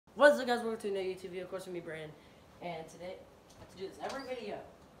What's up, guys? Welcome to a new YouTube video. Of course, with me, Brandon. And today, I have to do this every video.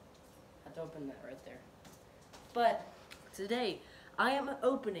 I have to open that right there. But today, I am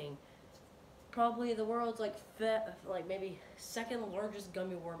opening probably the world's maybe second largest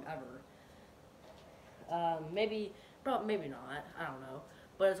gummy worm ever. Maybe not. I don't know.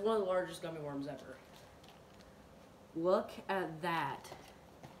 But it's one of the largest gummy worms ever. Look at that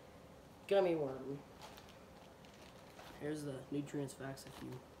gummy worm. Here's the nutrients facts if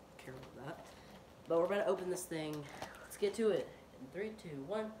you care about that. But we're about to open this thing. Let's get to it. In 3, 2,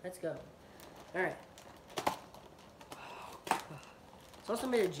 1, let's go. Alright. It's also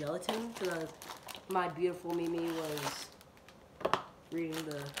made of gelatin because my beautiful Mimi was reading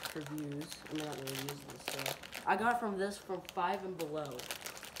the reviews. I mean, not the reviews, so I got from this from 5 and below.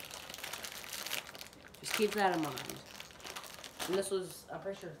 Just keep that in mind. And this was, I'm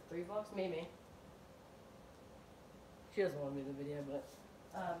pretty sure, $3, maybe. She doesn't want to be in the video, but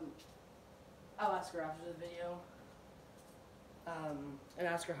I'll ask her after the video and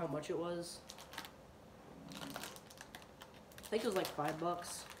ask her how much it was. I think it was like $5.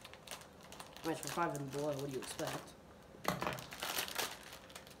 I mean, it's for 5 and below. What do you expect?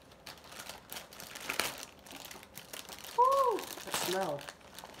 Woo! That smell.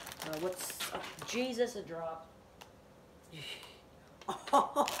 What's Jesus? A drop.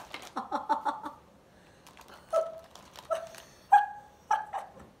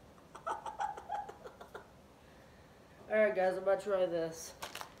 Alright guys, I'm about to try this,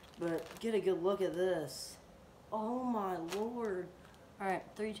 but get a good look at this. Oh my lord. Alright,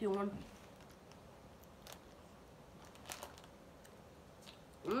 3, 2, 1.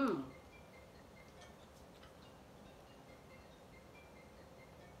 Mmm.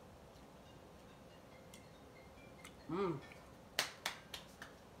 Mmm.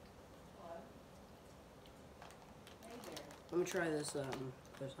 Let me try this other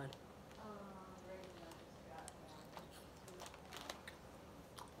side.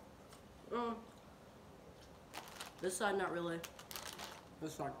 This side, not really.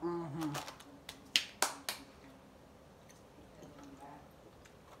 This side,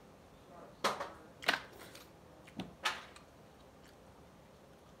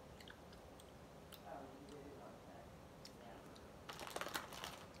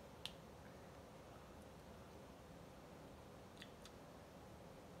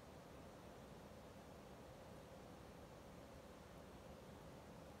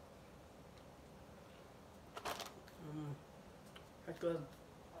 That's good.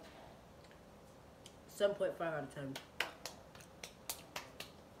 7.5 out of 10.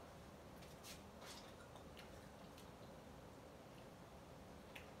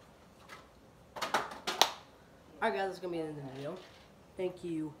 Alright guys, that's gonna be the end of the video. Thank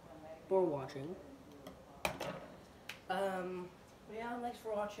you for watching. Yeah, thanks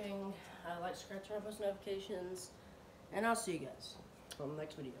for watching. Like, subscribe, turn on post notifications, and I'll see you guys on the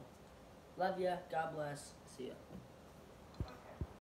next video. Love ya. God bless. See ya.